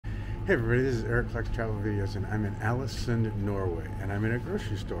Hey everybody, this is Eric Clark's Travel Videos, and I'm in Alesund, Norway, and I'm in a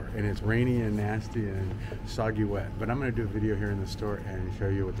grocery store, and it's rainy and nasty and soggy wet, but I'm going to do a video here in the store and show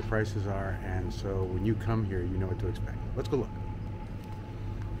you what the prices are, and so when you come here, you know what to expect. Let's go look.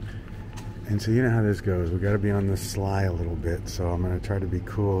 And so you know how this goes. We got to be on the sly a little bit, so I'm going to try to be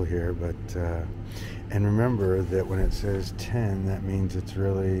cool here, but and remember that when it says 10, that means it's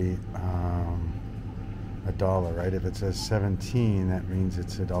really $1, right? If it says 17, that means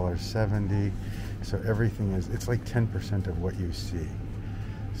it's $1.70. So everything is, it's like 10% of what you see.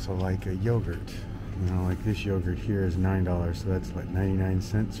 So like a yogurt, you know, like this yogurt here is $9, so that's like 99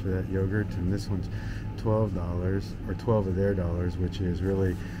 cents for that yogurt, and this one's $12, or 12 of their dollars, which is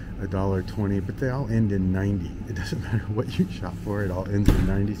really $1.20, but they all end in 90. It doesn't matter what you shop for, it all ends in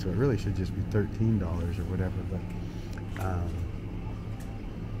 90, so it really should just be $13 or whatever, but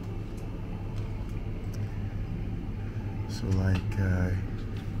so like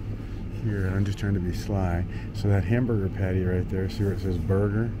here, I'm just trying to be sly. So that hamburger patty right there, see where it says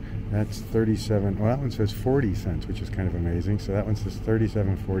burger? That's 37, well that one says 40 cents, which is kind of amazing. So that one says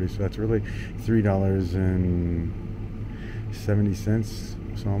 37.40, so that's really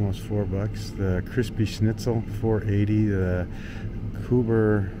 $3.70, so almost $4. The crispy schnitzel, $4.80. The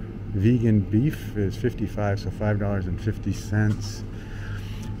Kuber vegan beef is 55, so $5.50.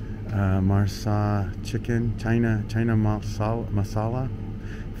 Marsa chicken, China masala,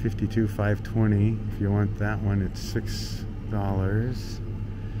 52, $5.20. If you want that one, it's $6.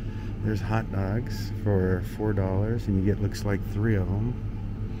 There's hot dogs for $4, and you get, looks like 3 of them.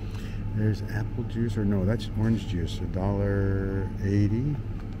 There's apple juice, or no, that's orange juice, $1.80,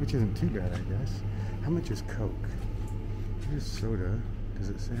 which isn't too bad, I guess. How much is Coke? Here's soda. Does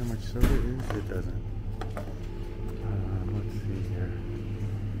it say how much soda is? It doesn't. Let's see here.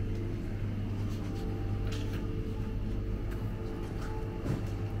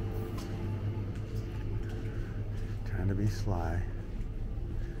 Trying to be sly.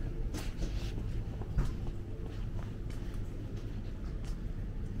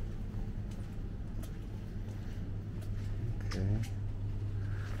 Okay.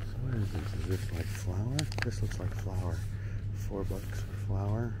 So what is this? Is this like flour? This looks like flour. $4 for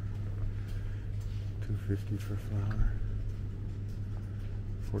flour. $2.50 for flour.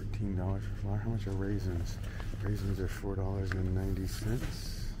 $14 for flour. How much are raisins? Raisins are $4.90.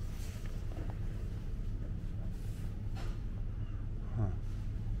 What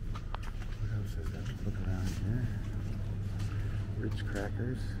else is that? Let's look around here. Ritz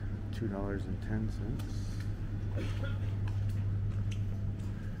crackers, $2.10.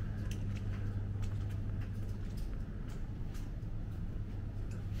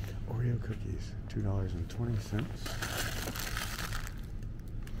 Oreo cookies, $2.20.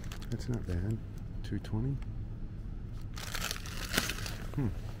 That's not bad. $2.20.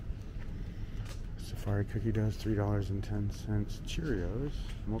 Safari cookie does $3.10. Cheerios,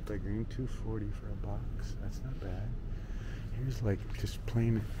 multigrain, $2.40 for a box. That's not bad. Here's like just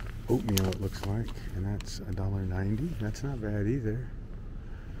plain oatmeal, it looks like, and that's $1.90. That's not bad either.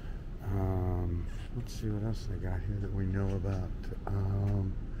 Let's see what else they got here that we know about.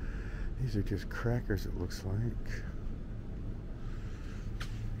 These are just crackers, it looks like.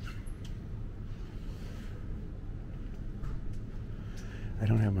 I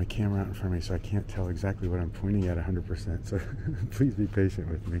don't have my camera out in front of me, so I can't tell exactly what I'm pointing at 100%, so please be patient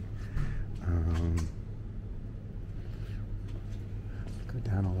with me. Go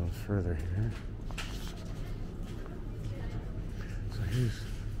down a little further here. So here's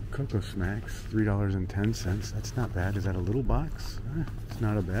Cocoa Smacks, $3.10. That's not bad. Is that a little box? It's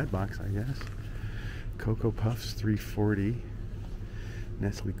not a bad box, I guess. Cocoa Puffs, $3.40.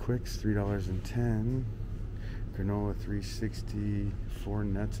 Nestle Quicks, $3.10. Granola, $3.60. 4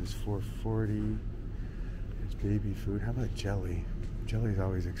 nuts is $4.40. There's baby food. How about jelly? Jelly's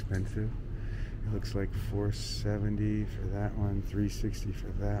always expensive. It looks like $4.70 for that one, $3.60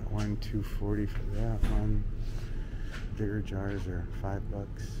 for that one, $2.40 for that one. Bigger jars are $5. I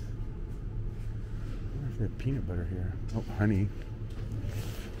wonder if they have peanut butter here. Oh, honey.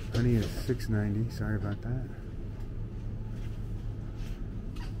 Honey is $6.90. Sorry about that.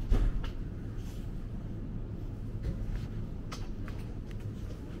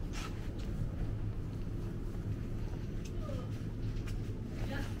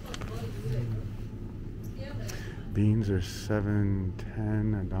 Beans are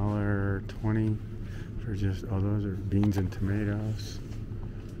 $7.10, $1.20 for just, oh, those are beans and tomatoes.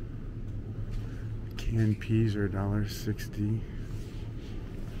 Canned peas are $1.60.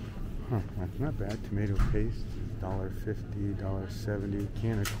 Huh, that's not bad. Tomato paste is $1.50, $1.70.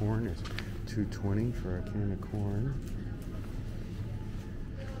 Can of corn is $2.20 for a can of corn.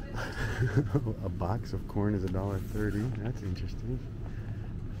 A box of corn is $1.30. That's interesting.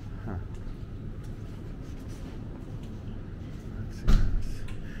 Huh. Let's see.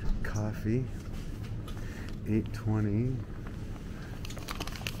 Coffee, $8.20.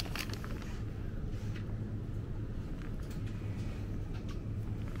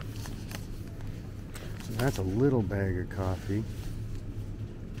 So that's a little bag of coffee.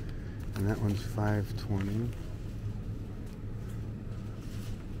 And that one's $5.20.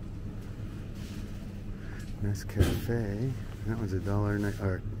 Nescafe, that one's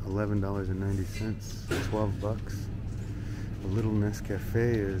 $11.90, 12 bucks. A little Nescafe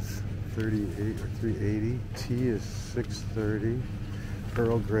is 38 or 3.80. Tea is 6.30.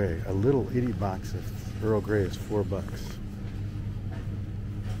 Earl Grey, a little itty box of Earl Grey is 4 bucks.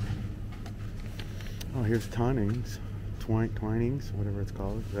 Oh, here's Twinings, whatever it's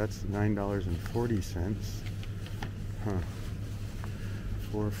called. That's $9.40. Huh.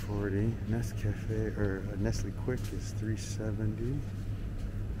 4.40. Nescafe or Nestle Quick is 3.70.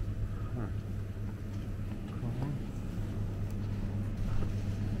 Huh. Cool.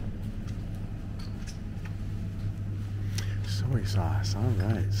 Soy sauce. All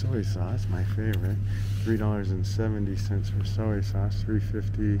right, soy sauce, my favorite. $3.70 for soy sauce.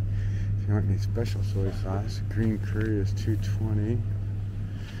 $3.50 if you want any special soy sauce. Green curry is $2.20.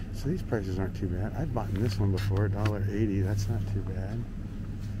 So these prices aren't too bad. I've bought this one before, $1.80. That's not too bad.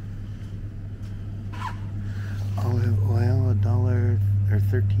 Olive oil, $1 or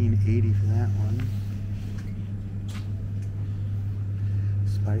 $13.80 for that one.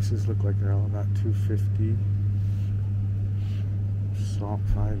 Spices look like they're all about $2.50. Salt,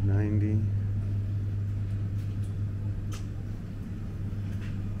 $5.90.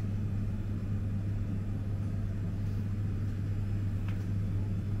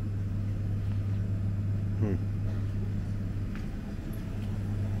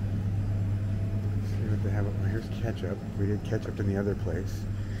 They have it. Well, here's ketchup. We did ketchup in the other place.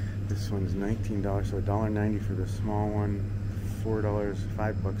 This one's $19, so $1.90 for the small one, $4,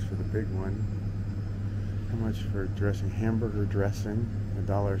 $5 for the big one. How much for dressing? Hamburger dressing,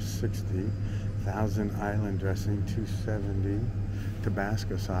 $1.60. Thousand Island dressing, $2.70.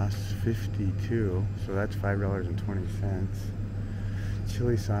 Tabasco sauce, $52, so that's $5.20.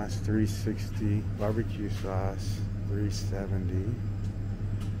 Chili sauce, $3.60. Barbecue sauce, $3.70.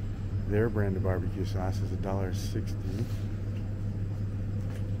 Their brand of barbecue sauce is $1.60.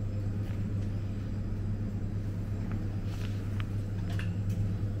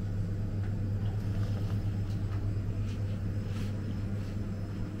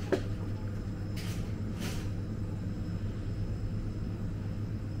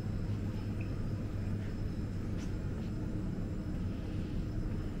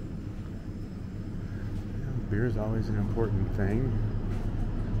 Beer is always an important thing.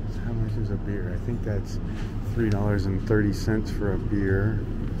 How much is a beer? I think that's $3.30 for a beer.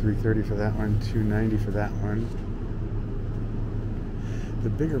 $3.30 for that one, $2.90 for that one. The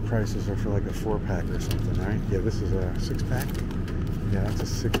bigger prices are for like a 4-pack or something, right? Yeah, this is a 6-pack. Yeah, that's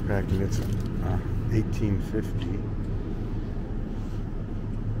a 6-pack and it's $18.50.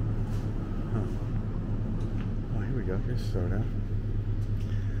 Huh. Oh, here we go. Here's soda.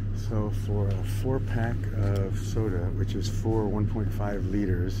 So for a 4-pack of soda, which is 1.5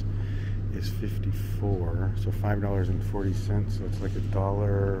 liters, is $54. So $5.40. So it's like $1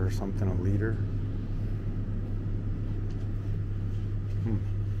 or something a liter.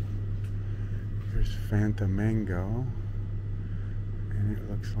 Here's Fanta Mango, and it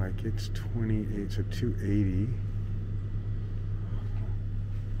looks like it's 28. So $2.80.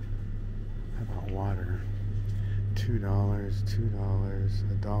 How about water? $2,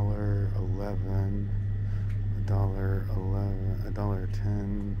 $1.11, $1.11,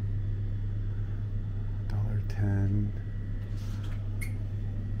 $1.10, $1.10.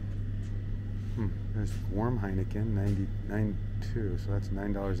 There's warm Heineken, 99.2, so that's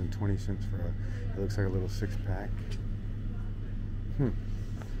 $9.20 for a, it looks like a little 6-pack.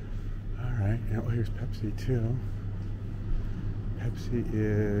 Alright, oh, here's Pepsi too. Pepsi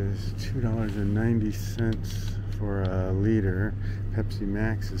is $2.90 for a liter. Pepsi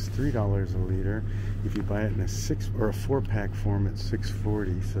Max is $3 a liter. If you buy it in a 6 or a 4-pack form, it's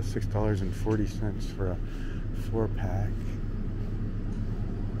 $6.40. So $6.40 for a 4-pack.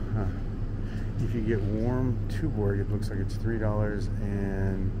 If you get warm Tuborg, it looks like it's $3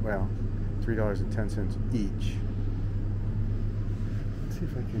 and, well, $3.10 each. Let's see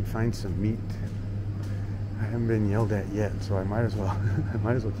if I can find some meat. I haven't been yelled at yet, so I might as well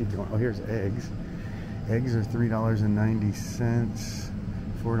keep going. Oh, here's eggs. Eggs are $3.90,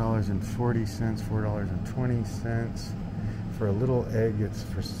 $4.40, $4.20, For a little egg, it's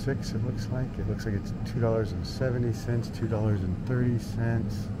for $6, it looks like. It looks like it's $2.70,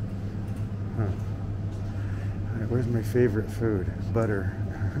 $2.30. Huh. Alright, where's my favorite food? Butter.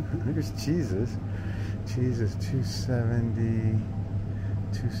 There's cheeses. Cheese is $2.70,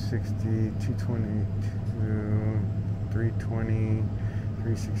 $2.60, $2.22, $3.20,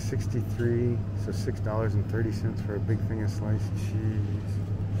 $3.63. So $6.30 for a big thing of sliced cheese.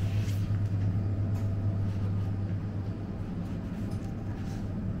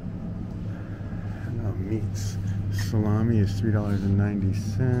 Meats. Salami is $3.90,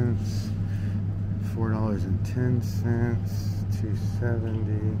 $4.10,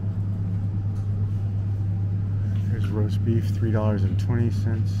 $2.70. There's roast beef,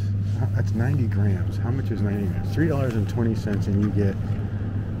 $3.20. That's 90 grams. How much is 90 grams? $3.20, and you get,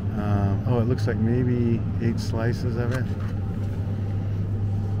 oh, it looks like maybe 8 slices of it.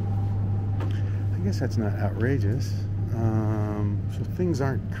 I guess that's not outrageous. So things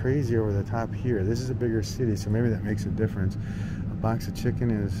aren't crazy over the top here. This is a bigger city, so maybe that makes a difference. A box of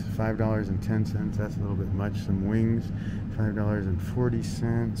chicken is $5.10. That's a little bit much. Some wings,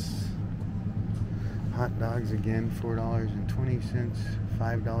 $5.40. Hot dogs again, $4.20.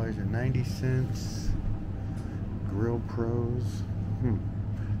 $5.90. Grill Pros.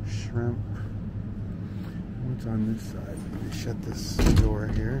 Shrimp. What's on this side? Let me shut this door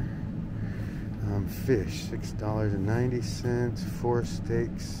here. Fish, $6.90. 4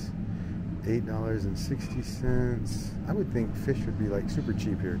 steaks, $8.60. I would think fish would be like super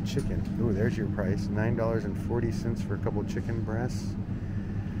cheap here. Chicken, oh, there's your price, $9.40 for a couple chicken breasts.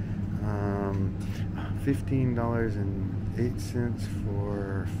 $15.08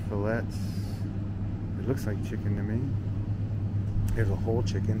 for fillets. It looks like chicken to me. Here's a whole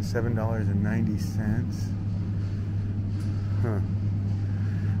chicken, $7.90. Huh.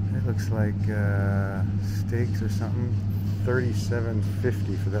 It looks like steaks or something.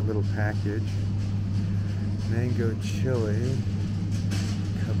 $37.50 for that little package. Mango chili.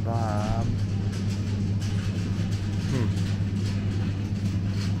 Kebab.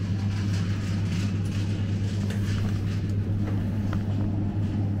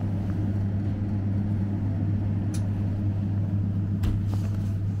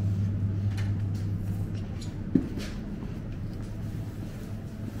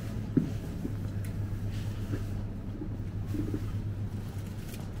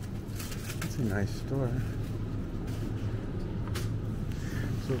 Nice store.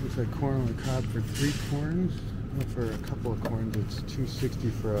 So it looks like corn on the cob for 3 corns. Well, for a couple of corns, it's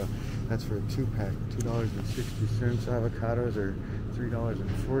 $2.60 for a. That's for a 2-pack. $2.60. Avocados are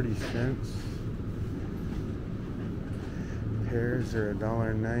 $3.40. Pears are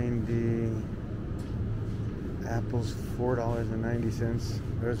 $1.90. Apples $4.90.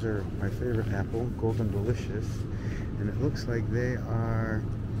 Those are my favorite apple, Golden Delicious, and it looks like they are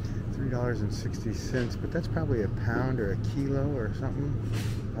 $3.60, but that's probably a pound or a kilo or something,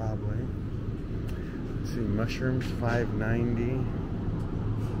 probably. Let's see, mushrooms $5.90,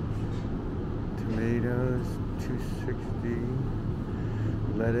 tomatoes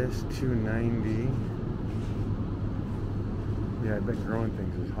 $2.60, lettuce $2.90. Yeah, I bet growing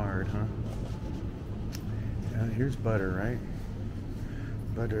things is hard, huh? Here's butter, right?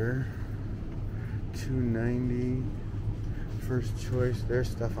 Butter $2.90. First choice, their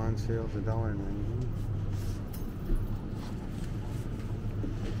stuff on sale is $1.90.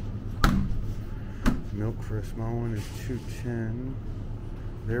 Milk for a small one is $2.10.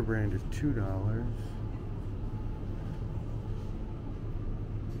 Their brand is $2.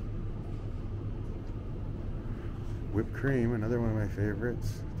 Whipped cream, another one of my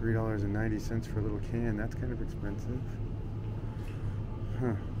favorites, $3.90 for a little can. That's kind of expensive.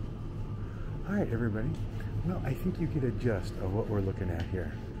 Huh. All right, everybody. Well, I think you get a gist of what we're looking at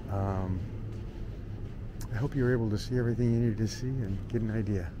here. I hope you were able to see everything you needed to see and get an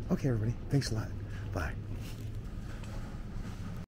idea. Okay, everybody. Thanks a lot. Bye.